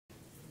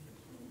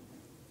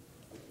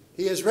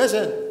He is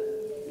risen.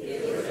 He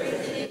is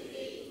risen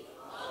indeed.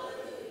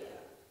 Hallelujah.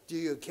 Do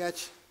you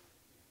catch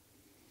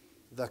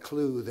the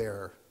clue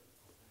there?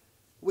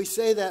 We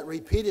say that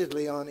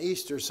repeatedly on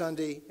Easter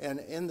Sunday and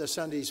in the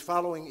Sundays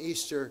following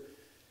Easter,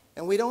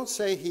 and we don't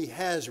say he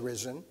has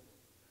risen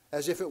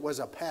as if it was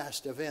a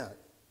past event.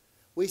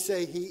 We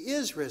say he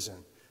is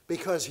risen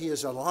because he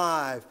is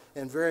alive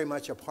and very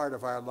much a part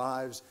of our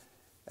lives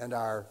and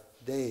our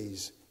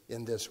days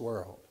in this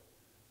world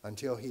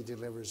until he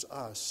delivers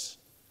us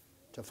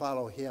to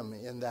follow him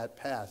in that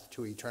path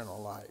to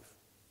eternal life.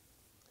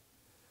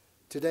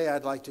 Today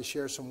I'd like to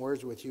share some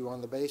words with you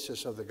on the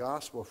basis of the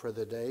gospel for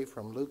the day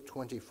from Luke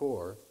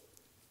 24.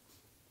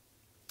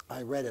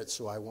 I read it,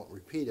 so I won't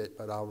repeat it,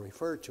 but I'll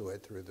refer to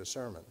it through the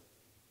sermon.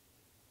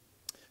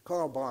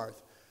 Karl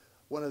Barth,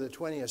 one of the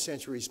 20th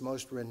century's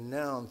most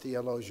renowned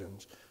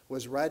theologians,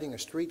 was riding a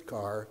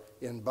streetcar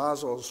in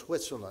Basel,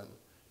 Switzerland,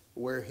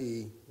 where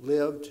he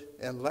lived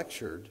and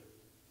lectured.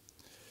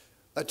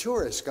 A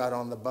tourist got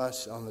on the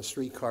bus on the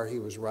streetcar he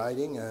was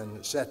riding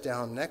and sat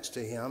down next to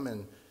him,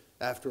 and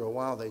after a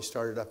while they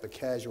started up a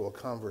casual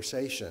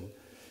conversation.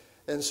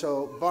 And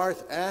so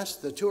Barth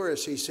asked the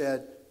tourist, he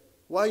said,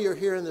 "While you're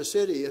here in the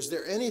city, is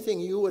there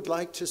anything you would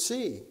like to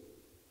see?"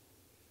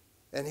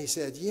 And he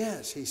said,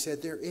 "Yes." He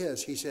said, "There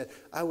is." He said,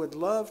 "I would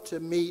love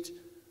to meet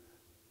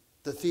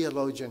the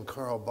theologian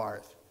Karl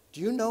Barth.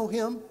 Do you know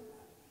him?"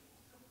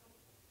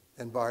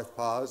 And Barth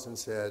paused and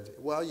said,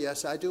 "Well,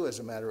 yes, I do, as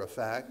a matter of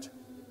fact.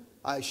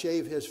 I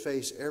shave his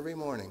face every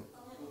morning."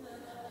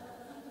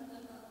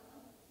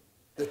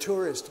 The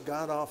tourist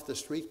got off the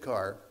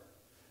streetcar,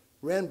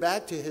 ran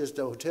back to his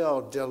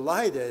hotel,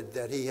 delighted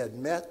that he had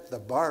met the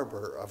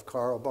barber of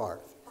Karl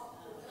Barth.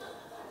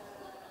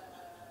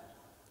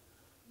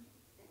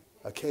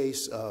 A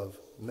case of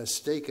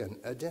mistaken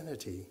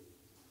identity.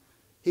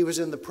 He was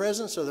in the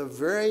presence of the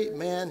very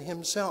man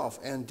himself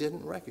and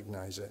didn't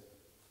recognize it.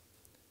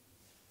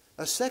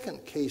 A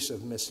second case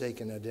of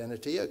mistaken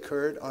identity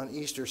occurred on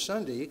Easter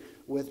Sunday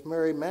with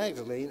Mary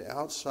Magdalene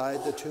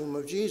outside the tomb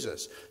of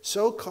Jesus.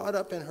 So caught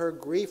up in her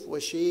grief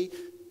was she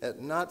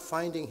at not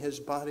finding his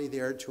body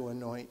there to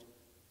anoint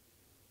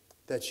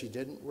that she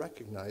didn't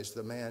recognize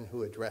the man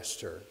who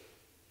addressed her,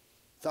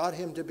 thought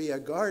him to be a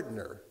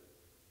gardener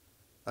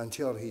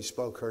until he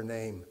spoke her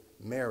name,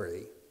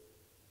 Mary,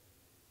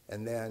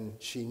 and then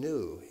she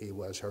knew he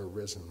was her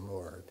risen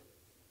Lord.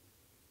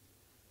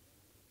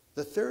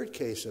 The third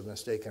case of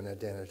mistaken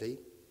identity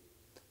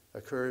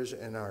occurs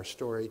in our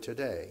story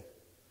today,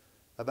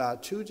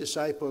 about two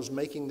disciples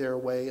making their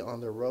way on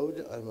the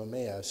road of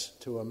Emmaus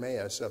to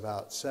Emmaus,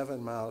 about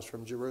 7 miles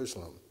from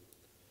Jerusalem.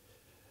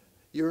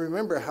 You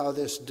remember how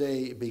this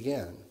day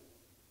began.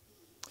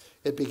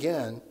 It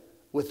began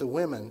with the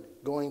women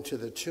going to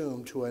the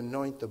tomb to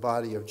anoint the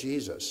body of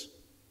Jesus.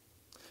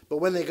 But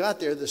when they got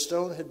there, the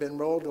stone had been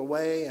rolled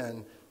away,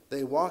 and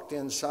they walked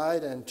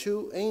inside, and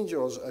two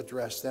angels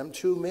addressed them,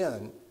 two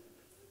men,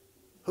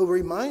 who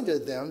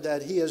reminded them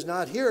that he is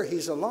not here,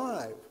 he's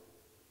alive.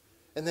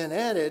 And then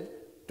added,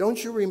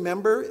 "Don't you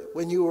remember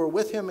when you were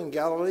with him in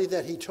Galilee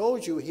that he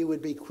told you he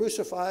would be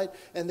crucified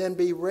and then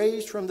be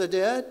raised from the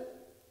dead?"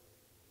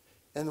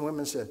 And the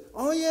women said,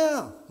 "Oh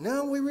yeah,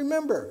 now we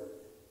remember."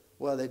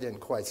 Well, they didn't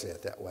quite say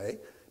it that way,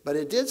 but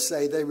it did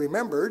say they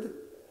remembered.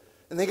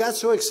 And they got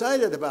so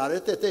excited about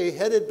it that they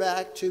headed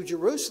back to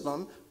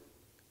Jerusalem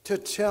to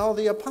tell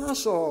the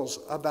apostles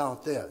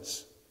about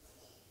this,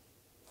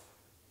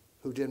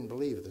 who didn't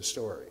believe the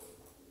story,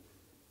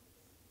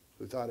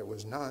 who thought it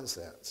was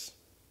nonsense.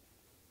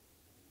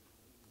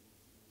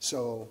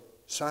 So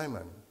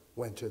Simon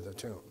went to the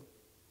tomb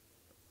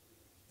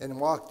and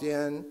walked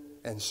in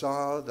and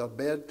saw the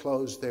bed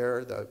clothes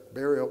there, the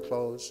burial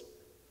clothes,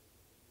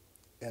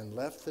 and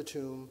left the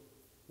tomb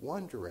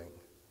wondering,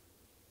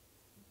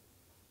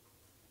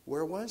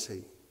 where was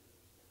he?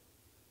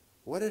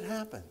 What had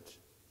happened?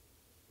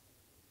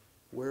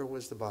 Where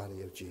was the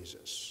body of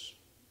Jesus?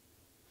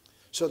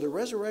 So the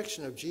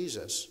resurrection of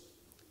Jesus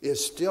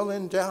is still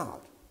in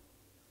doubt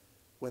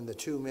when the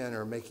two men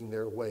are making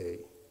their way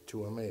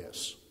to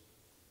Emmaus.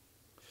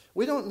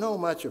 We don't know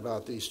much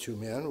about these two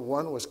men.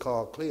 One was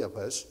called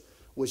Cleopas,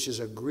 which is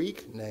a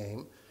Greek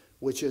name,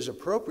 which is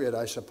appropriate,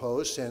 I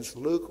suppose, since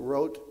Luke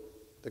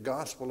wrote the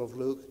Gospel of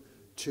Luke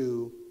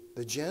to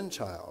the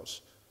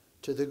Gentiles,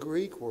 to the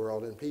Greek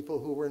world and people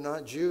who were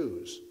not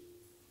Jews.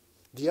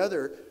 The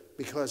other,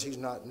 because he's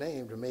not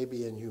named,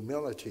 maybe in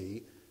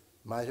humility,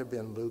 might have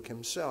been Luke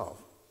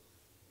himself.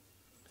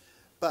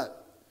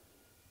 But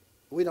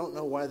we don't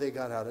know why they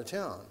got out of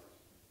town,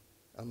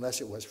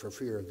 unless it was for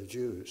fear of the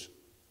Jews,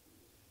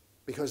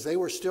 because they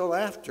were still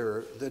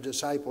after the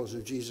disciples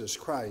of Jesus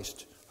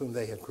Christ whom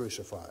they had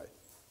crucified.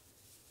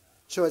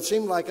 So it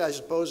seemed like, I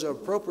suppose, an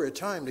appropriate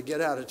time to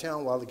get out of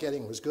town while the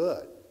getting was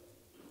good,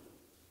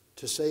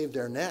 to save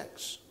their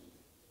necks.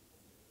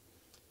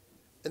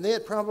 And they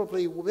had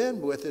probably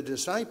been with the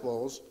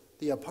disciples,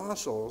 the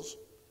apostles,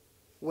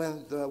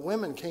 when the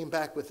women came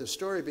back with the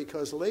story,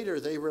 because later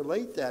they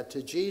relate that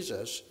to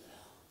Jesus,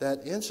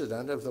 that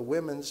incident of the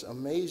women's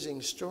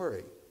amazing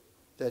story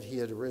that he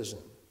had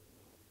risen.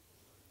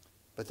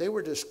 But they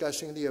were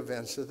discussing the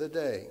events of the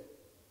day,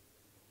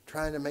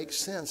 trying to make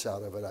sense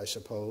out of it, I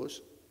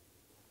suppose,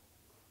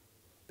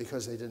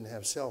 because they didn't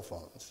have cell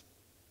phones.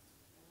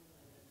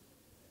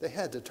 They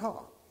had to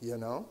talk, you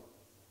know.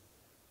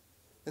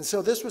 And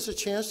so this was a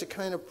chance to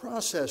kind of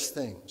process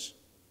things.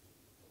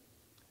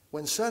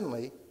 When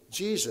suddenly,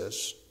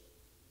 Jesus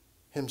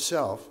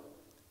himself,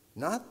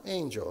 not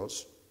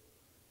angels,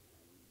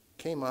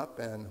 came up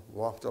and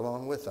walked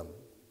along with them.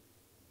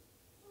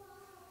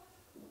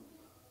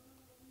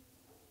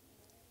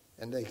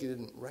 And they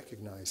didn't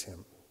recognize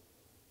him.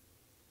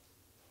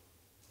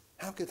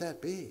 How could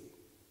that be?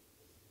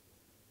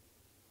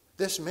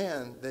 This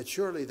man that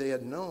surely they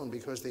had known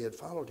because they had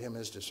followed him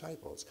as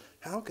disciples.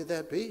 How could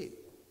that be?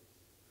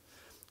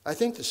 I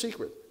think the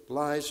secret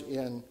lies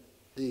in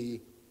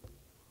the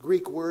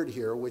Greek word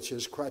here, which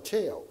is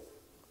krateo,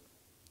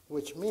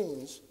 which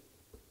means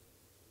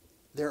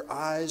their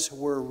eyes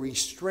were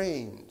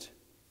restrained.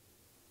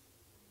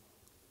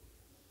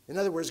 In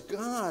other words,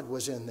 God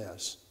was in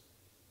this.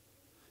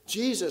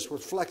 Jesus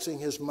was flexing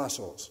his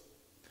muscles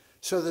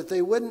so that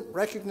they wouldn't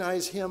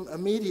recognize him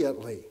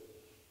immediately.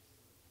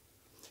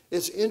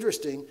 It's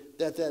interesting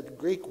that that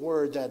Greek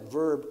word, that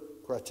verb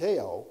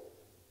krateo,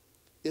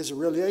 is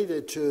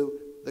related to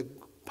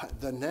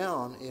the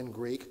noun in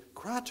Greek,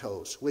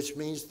 kratos, which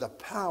means the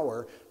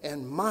power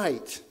and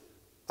might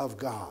of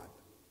God.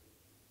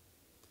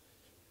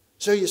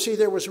 So you see,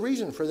 there was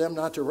reason for them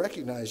not to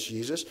recognize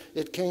Jesus.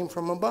 It came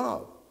from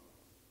above.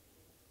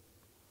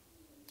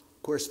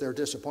 Of course, their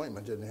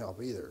disappointment didn't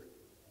help either,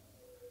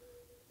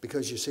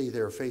 because you see,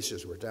 their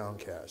faces were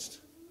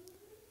downcast.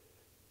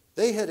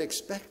 They had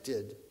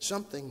expected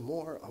something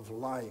more of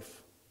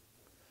life,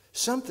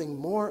 something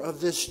more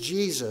of this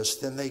Jesus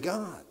than they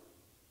got.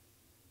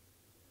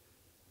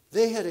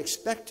 They had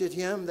expected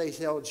him, they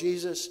tell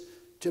Jesus,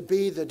 to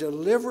be the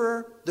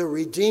deliverer, the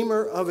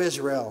redeemer of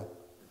Israel,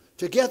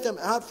 to get them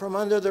out from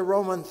under the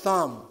Roman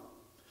thumb,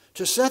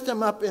 to set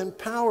them up in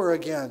power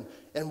again.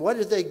 And what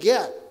did they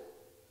get?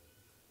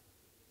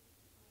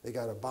 They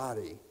got a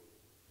body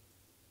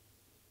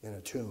in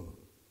a tomb.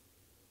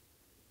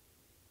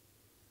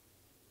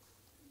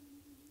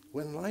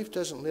 When life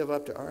doesn't live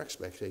up to our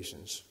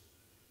expectations,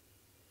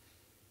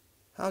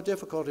 how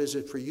difficult is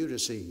it for you to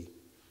see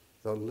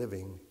the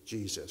living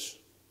Jesus?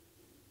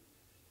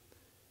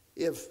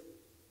 If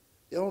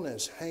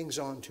illness hangs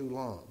on too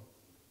long,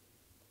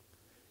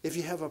 if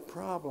you have a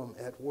problem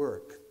at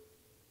work,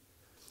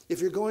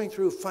 if you're going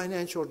through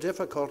financial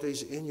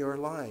difficulties in your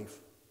life,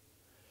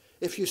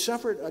 if you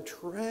suffered a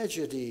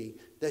tragedy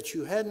that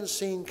you hadn't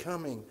seen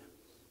coming,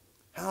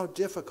 how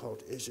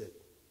difficult is it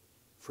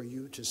for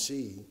you to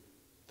see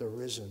the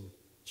risen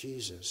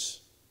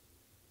Jesus?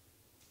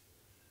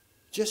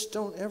 Just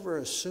don't ever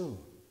assume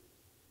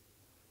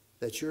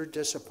that your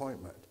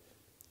disappointment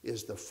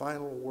is the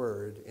final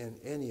word in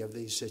any of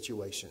these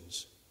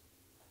situations.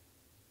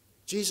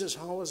 Jesus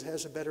always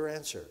has a better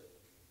answer.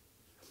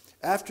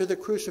 After the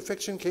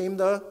crucifixion came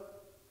the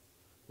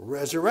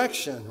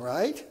resurrection,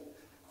 right?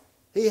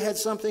 He had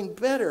something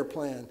better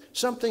planned,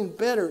 something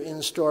better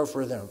in store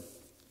for them.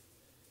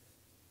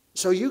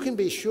 So you can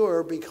be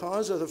sure,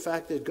 because of the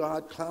fact that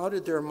God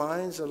clouded their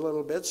minds a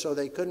little bit so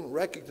they couldn't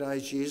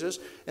recognize Jesus,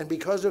 and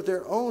because of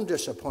their own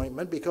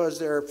disappointment, because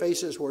their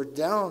faces were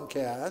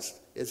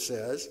downcast, it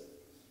says,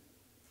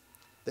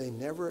 they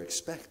never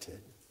expected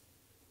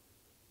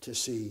to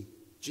see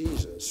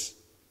Jesus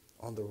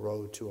on the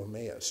road to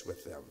Emmaus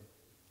with them.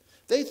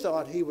 They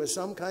thought he was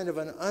some kind of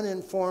an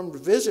uninformed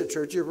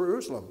visitor to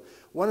Jerusalem,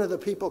 one of the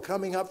people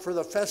coming up for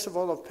the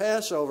festival of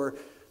Passover.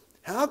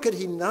 How could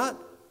he not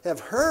have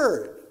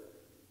heard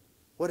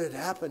what had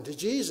happened to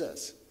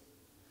Jesus?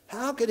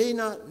 How could he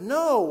not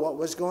know what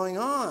was going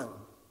on?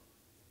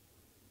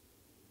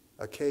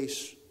 A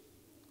case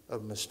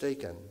of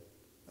mistaken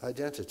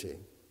identity.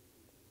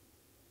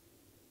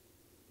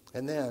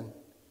 And then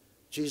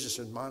Jesus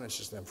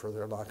admonishes them for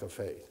their lack of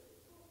faith,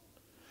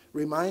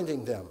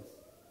 reminding them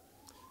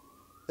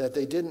that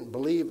they didn't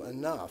believe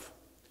enough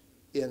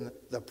in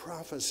the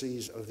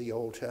prophecies of the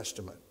Old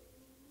Testament,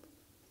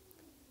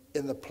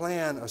 in the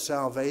plan of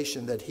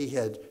salvation that he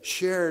had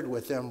shared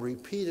with them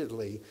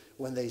repeatedly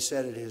when they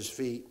sat at his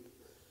feet.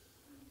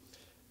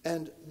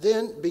 And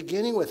then,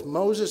 beginning with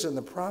Moses and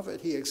the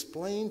prophet, he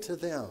explained to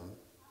them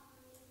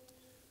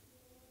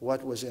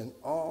what was in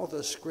all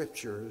the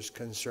scriptures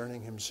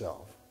concerning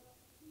himself.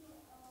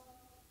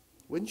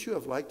 Wouldn't you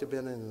have liked to have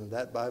been in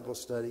that Bible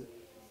study?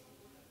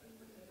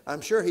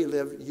 I'm sure he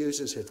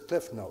uses his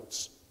cliff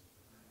notes.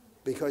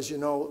 Because, you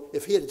know,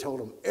 if he had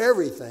told them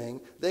everything,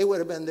 they would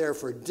have been there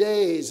for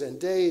days and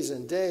days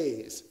and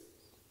days.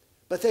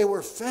 But they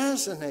were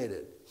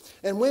fascinated.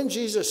 And when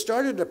Jesus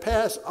started to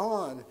pass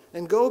on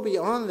and go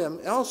beyond them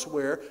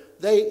elsewhere,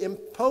 they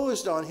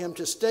imposed on him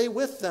to stay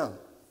with them,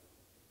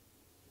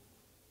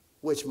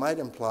 which might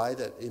imply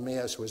that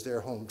Emmaus was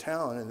their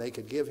hometown and they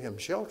could give him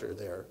shelter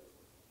there.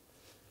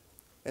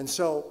 And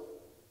so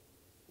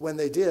when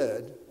they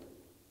did,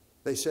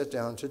 they sat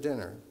down to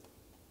dinner.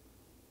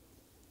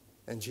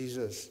 And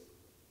Jesus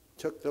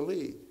took the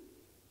lead.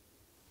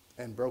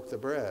 and broke the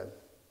bread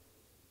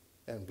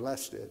and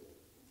blessed it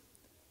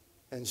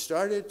and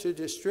started to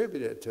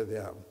distribute it to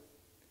them,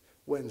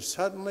 when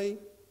suddenly,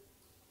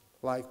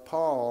 like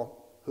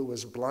Paul, who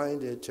was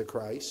blinded to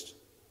Christ,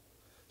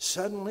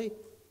 suddenly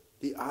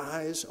the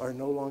eyes are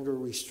no longer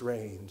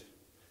restrained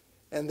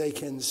and they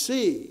can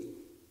see.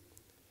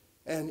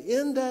 And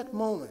in that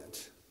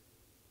moment,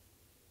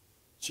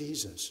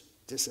 Jesus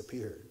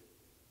disappeared.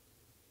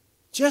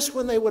 Just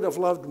when they would have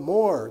loved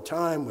more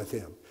time with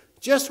him,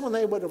 just when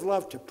they would have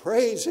loved to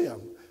praise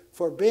him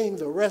for being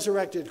the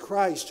resurrected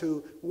Christ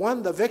who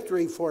won the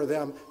victory for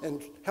them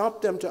and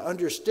helped them to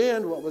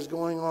understand what was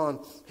going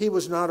on, he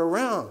was not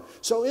around.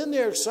 So in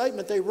their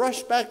excitement, they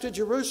rushed back to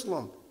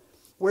Jerusalem,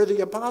 where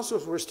the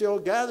apostles were still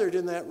gathered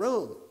in that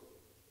room.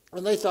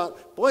 And they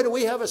thought, boy, do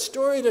we have a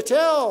story to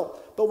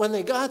tell. But when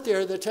they got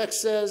there, the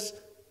text says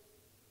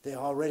they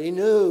already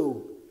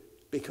knew,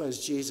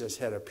 because Jesus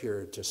had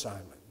appeared to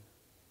Simon.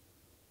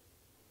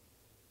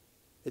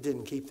 It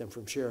didn't keep them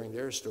from sharing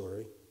their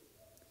story.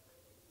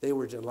 They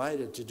were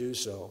delighted to do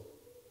so.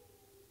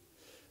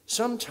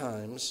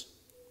 Sometimes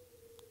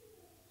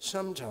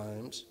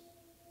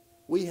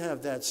we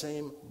have that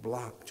same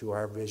block to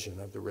our vision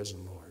of the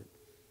risen Lord.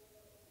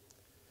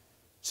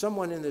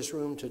 Someone in this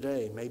room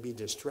today may be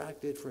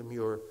distracted from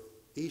your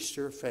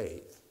Easter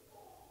faith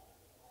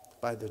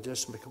by the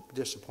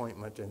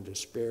disappointment and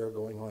despair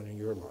going on in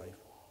your life.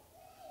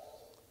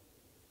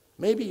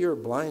 Maybe you're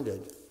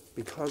blinded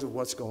because of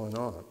what's going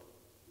on.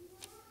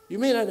 You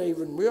may not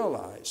even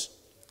realize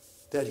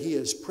that he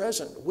is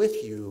present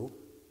with you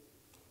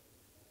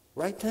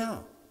right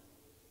now.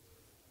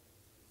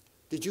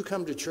 Did you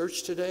come to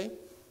church today?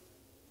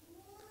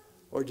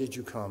 Or did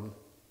you come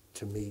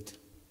to meet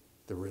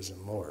the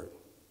risen Lord?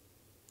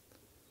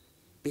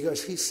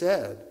 Because he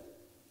said,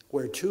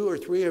 where 2 or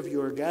 3 of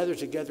you are gathered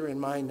together in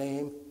my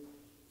name,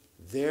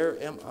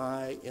 there am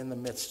I in the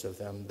midst of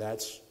them.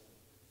 That's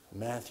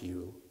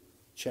Matthew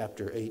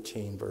chapter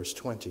 18, verse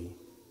 20.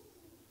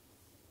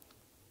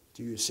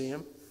 Do you see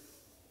him?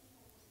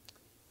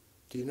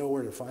 Do you know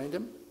where to find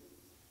him?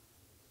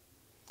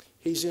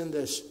 He's in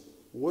this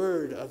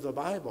word of the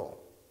Bible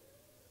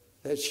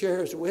that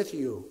shares with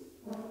you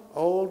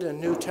Old and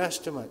New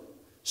Testament,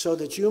 so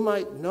that you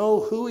might know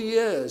who he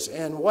is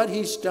and what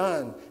he's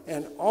done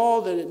and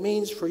all that it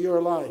means for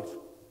your life.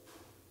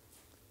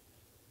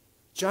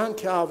 John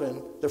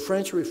Calvin, the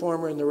French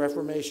reformer in the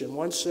Reformation,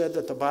 once said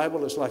that the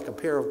Bible is like a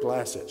pair of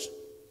glasses.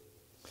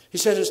 He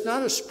said it's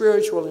not a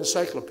spiritual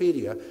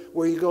encyclopedia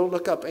where you go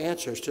look up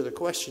answers to the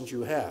questions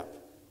you have.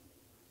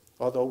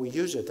 Although we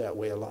use it that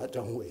way a lot,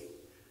 don't we?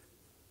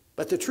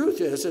 But the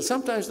truth is that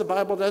sometimes the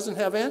Bible doesn't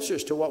have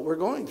answers to what we're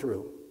going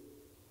through.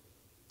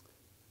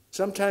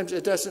 Sometimes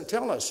it doesn't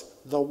tell us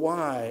the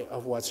why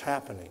of what's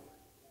happening.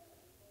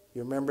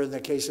 You remember in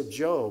the case of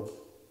Job,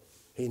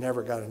 he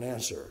never got an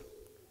answer,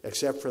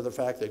 except for the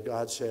fact that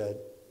God said,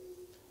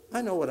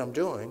 I know what I'm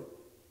doing.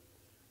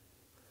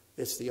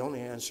 It's the only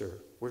answer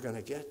we're going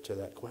to get to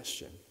that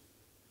question.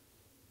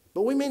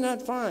 But we may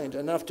not find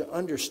enough to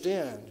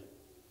understand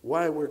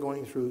why we're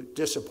going through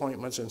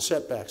disappointments and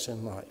setbacks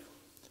in life.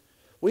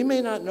 We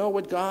may not know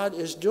what God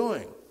is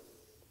doing,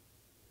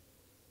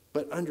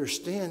 but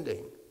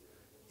understanding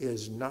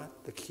is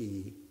not the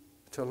key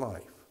to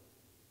life.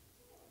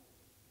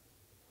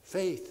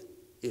 Faith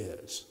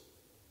is.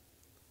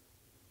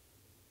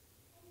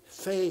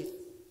 Faith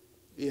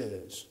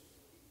is.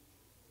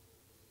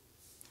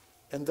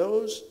 And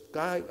those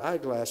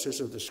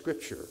eyeglasses of the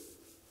Scripture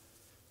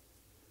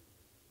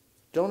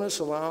don't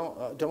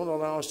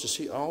allow us to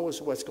see always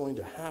what's going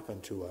to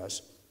happen to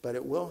us, but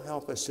it will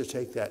help us to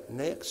take that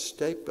next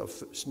step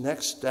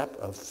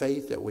of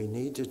faith that we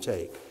need to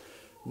take,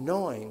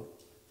 knowing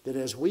that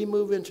as we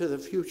move into the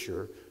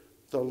future,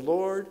 the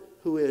Lord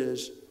who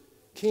is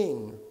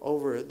King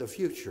over the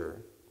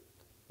future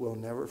will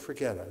never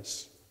forget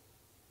us,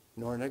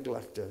 nor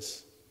neglect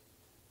us.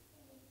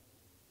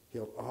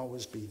 He'll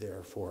always be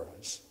there for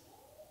us.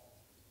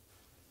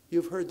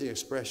 You've heard the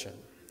expression,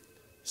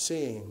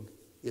 seeing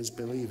is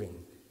believing.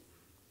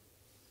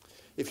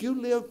 If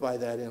you live by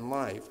that in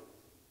life,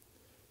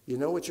 you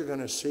know what you're going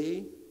to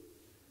see?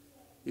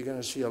 You're going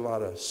to see a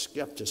lot of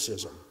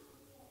skepticism,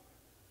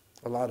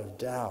 a lot of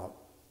doubt.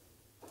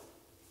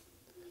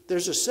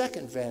 There's a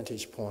second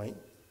vantage point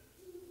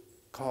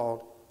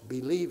called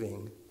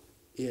believing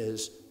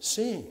is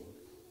seeing.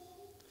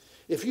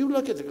 If you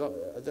look at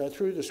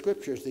through the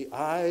Scriptures, the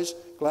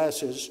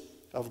glasses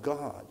of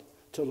God,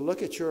 to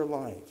look at your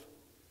life,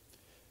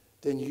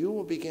 then you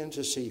will begin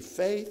to see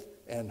faith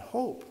and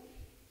hope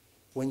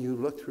when you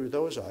look through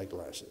those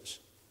eyeglasses.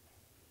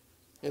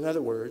 In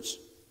other words,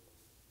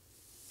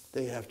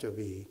 they have to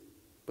be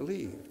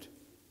believed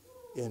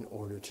in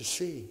order to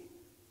see.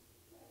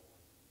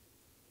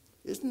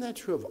 Isn't that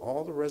true of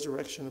all the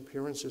resurrection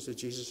appearances that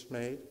Jesus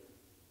made?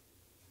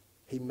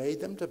 He made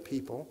them to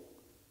people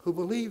who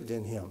believed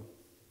in him.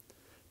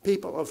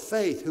 People of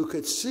faith who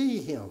could see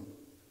him,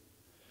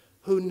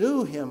 who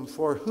knew him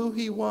for who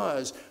he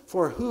was,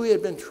 for who he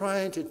had been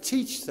trying to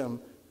teach them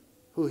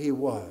who he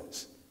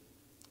was.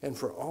 and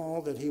for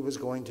all that he was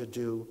going to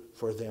do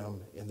for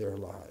them in their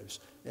lives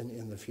and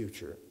in the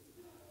future.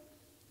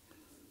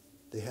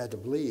 They had to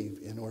believe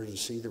in order to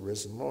see the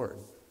risen Lord.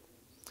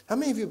 How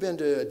many of you have been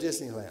to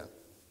Disneyland?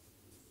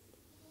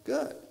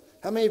 Good.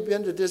 How many have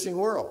been to Disney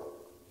World?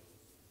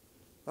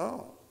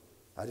 Oh,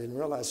 I didn't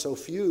realize so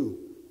few.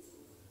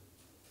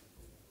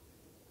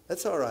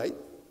 That's all right.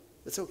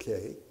 It's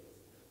okay.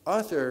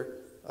 Author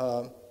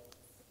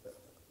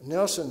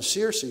Nelson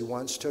Searcy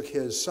once took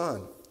his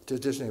son to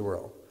Disney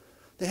World.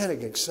 They had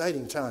an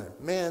exciting time.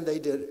 Man, they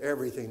did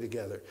everything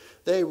together.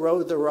 They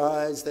rode the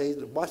rides, they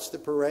watched the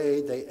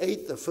parade, they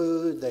ate the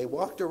food, they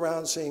walked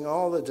around seeing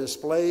all the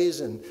displays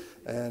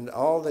and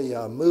all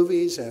the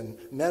movies and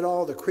met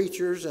all the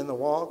creatures in the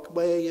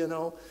walkway, you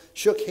know,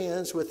 shook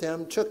hands with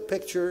them, took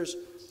pictures,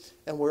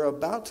 and we're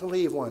about to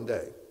leave one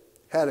day.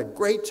 Had a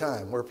great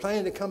time. We're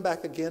planning to come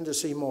back again to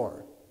see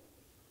more.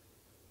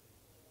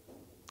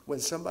 When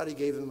somebody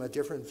gave them a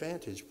different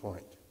vantage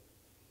point,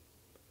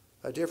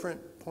 a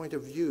different point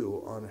of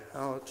view on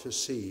how to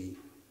see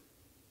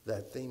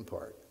that theme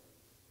park.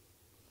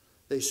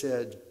 They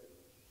said,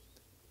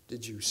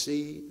 "Did you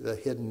see the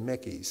hidden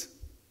Mickeys?"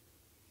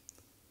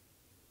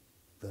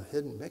 The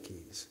hidden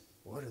Mickeys?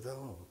 What are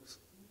those?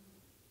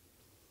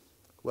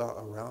 Well,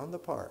 around the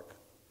park,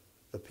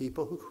 the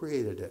people who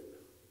created it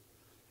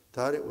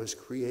thought it was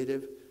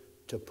creative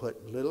to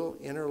put little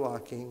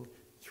interlocking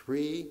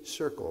 3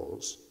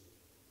 circles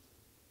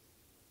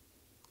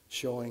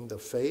showing the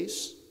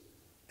face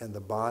and the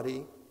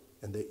body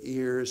and the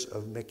ears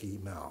of Mickey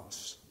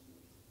Mouse.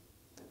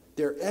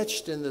 They're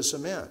etched in the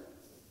cement.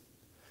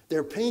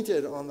 They're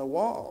painted on the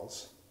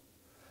walls.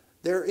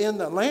 They're in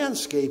the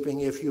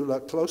landscaping if you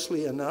look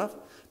closely enough,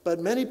 but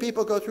many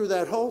people go through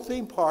that whole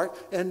theme park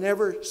and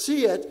never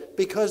see it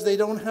because they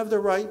don't have the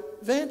right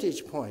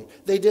vantage point.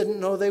 They didn't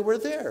know they were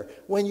there.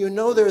 When you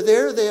know they're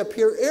there, they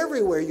appear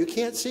everywhere. You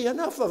can't see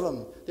enough of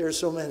them. There are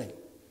so many.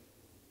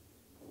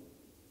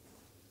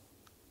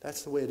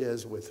 That's the way it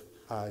is with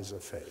eyes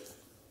of faith.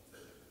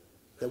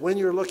 That when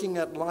you're looking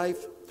at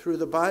life through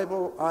the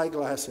Bible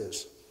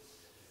eyeglasses,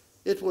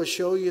 it will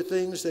show you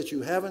things that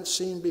you haven't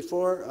seen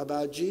before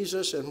about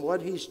Jesus and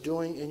what he's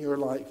doing in your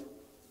life.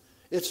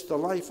 It's the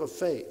life of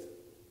faith.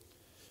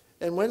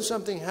 And when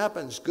something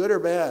happens, good or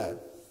bad,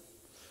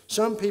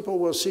 some people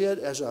will see it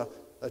as a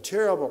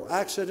terrible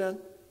accident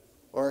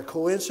or a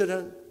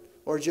coincidence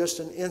or just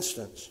an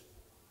instance.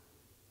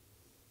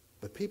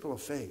 But people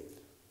of faith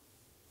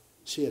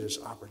see it as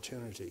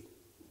opportunity.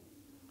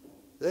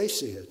 They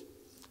see it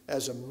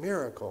as a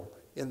miracle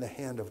in the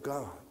hand of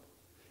God.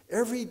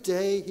 Every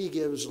day he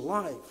gives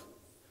life.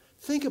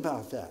 Think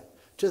about that.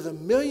 To the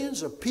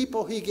millions of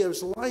people he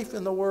gives life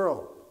in the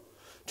world.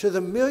 To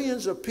the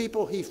millions of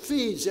people he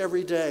feeds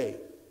every day.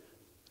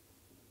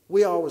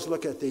 We always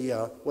look at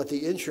what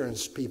the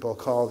insurance people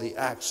call the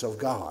acts of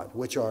God,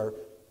 which are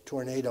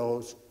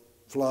tornadoes,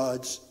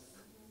 floods.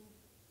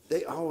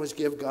 They always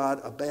give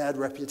God a bad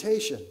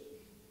reputation.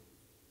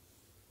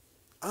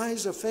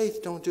 Eyes of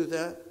faith don't do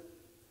that.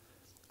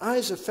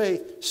 Eyes of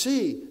faith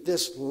see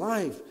this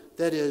life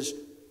that is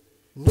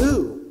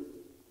new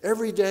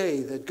every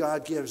day that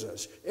God gives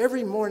us.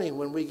 Every morning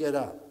when we get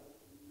up.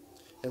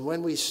 And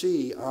when we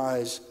see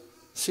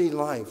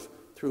life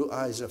through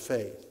eyes of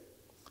faith,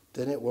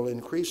 then it will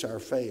increase our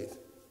faith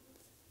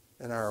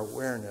and our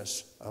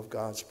awareness of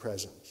God's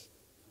presence.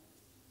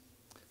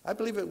 I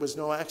believe it was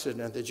no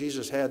accident that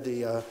Jesus had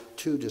the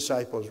 2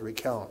 disciples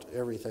recount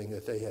everything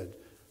that they had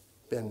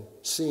been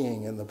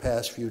seeing in the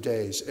past few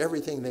days,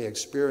 everything they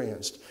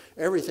experienced,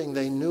 everything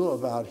they knew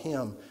about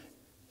him,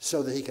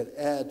 so that he could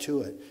add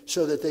to it,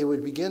 so that they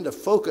would begin to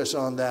focus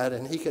on that,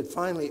 and he could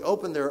finally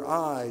open their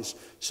eyes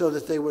so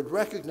that they would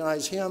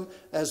recognize him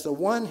as the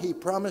one he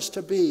promised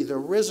to be, the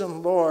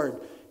risen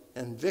Lord,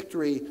 and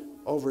victory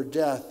over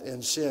death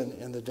and sin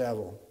and the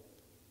devil.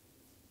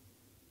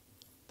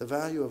 The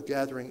value of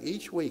gathering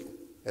each week,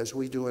 as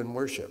we do in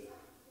worship,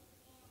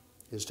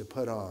 is to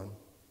put on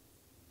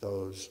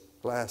those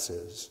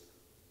glasses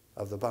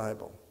of the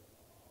Bible,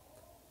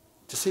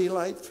 to see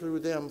light through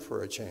them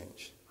for a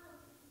change,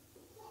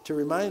 to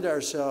remind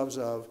ourselves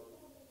of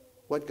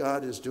what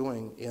God is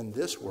doing in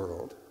this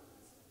world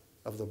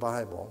of the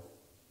Bible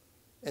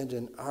and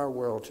in our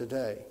world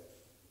today.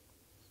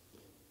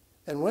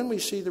 And when we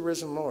see the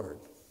risen Lord,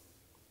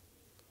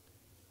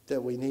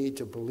 that we need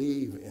to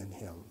believe in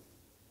him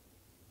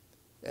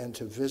and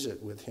to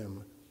visit with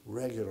him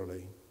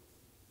regularly.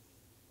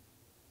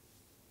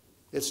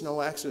 It's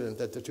no accident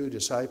that the 2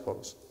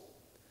 disciples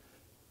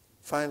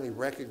finally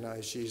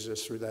recognized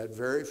Jesus through that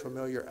very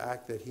familiar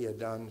act that he had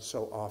done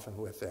so often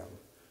with them.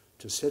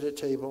 To sit at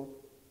table,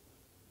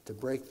 to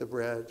break the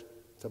bread,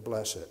 to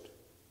bless it,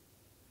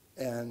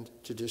 and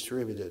to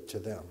distribute it to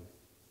them.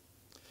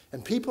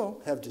 And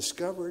people have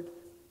discovered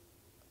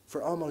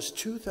for almost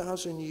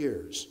 2,000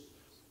 years,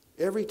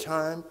 every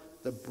time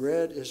the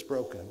bread is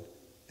broken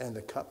and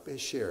the cup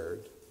is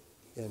shared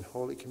in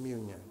Holy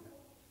Communion,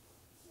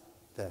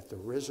 that the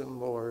risen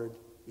Lord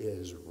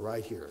is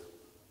right here,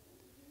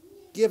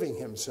 giving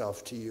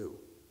himself to you,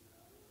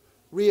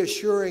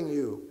 reassuring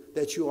you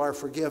that you are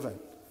forgiven,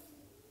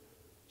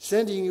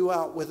 sending you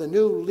out with a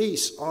new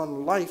lease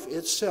on life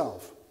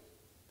itself,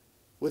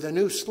 with a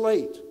new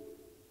slate,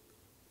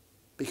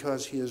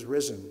 because he is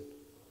risen.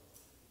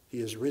 He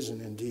is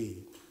risen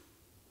indeed.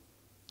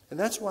 And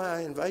that's why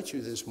I invite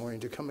you this morning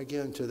to come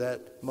again to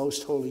that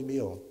most holy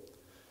meal,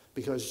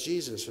 because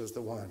Jesus is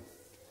the one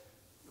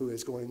who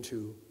is going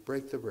to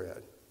break the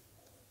bread,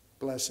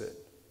 bless it,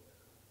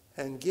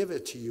 and give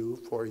it to you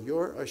for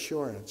your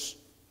assurance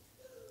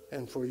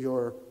and for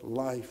your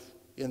life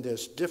in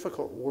this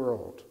difficult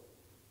world.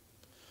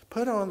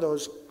 Put on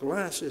those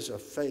glasses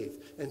of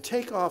faith and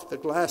take off the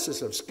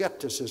glasses of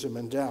skepticism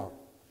and doubt.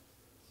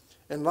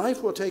 And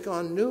life will take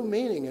on new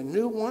meaning and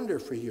new wonder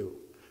for you.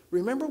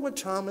 Remember what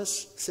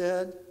Thomas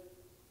said?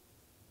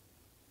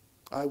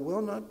 I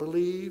will not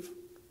believe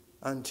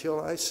until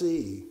I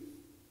see.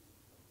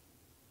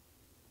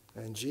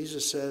 And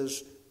Jesus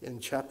says in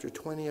chapter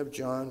 20 of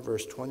John,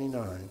 verse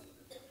 29,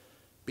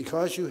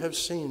 because you have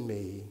seen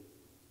me,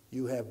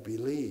 you have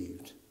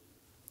believed.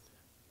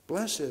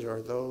 Blessed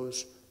are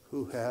those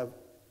who have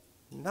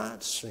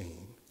not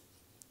seen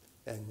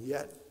and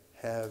yet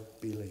have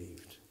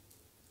believed.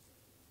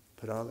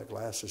 Put on the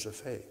glasses of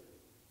faith.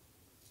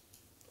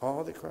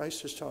 All that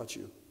Christ has taught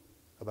you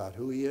about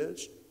who he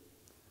is,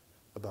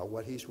 about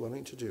what he's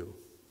willing to do,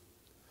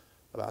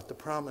 about the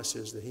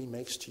promises that he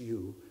makes to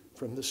you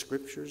from the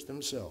scriptures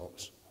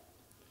themselves.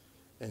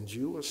 And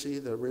you will see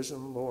the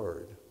risen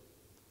Lord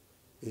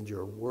in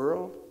your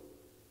world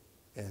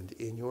and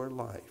in your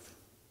life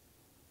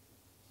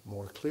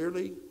more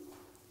clearly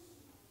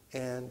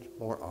and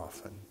more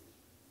often.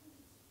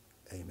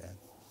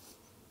 Amen.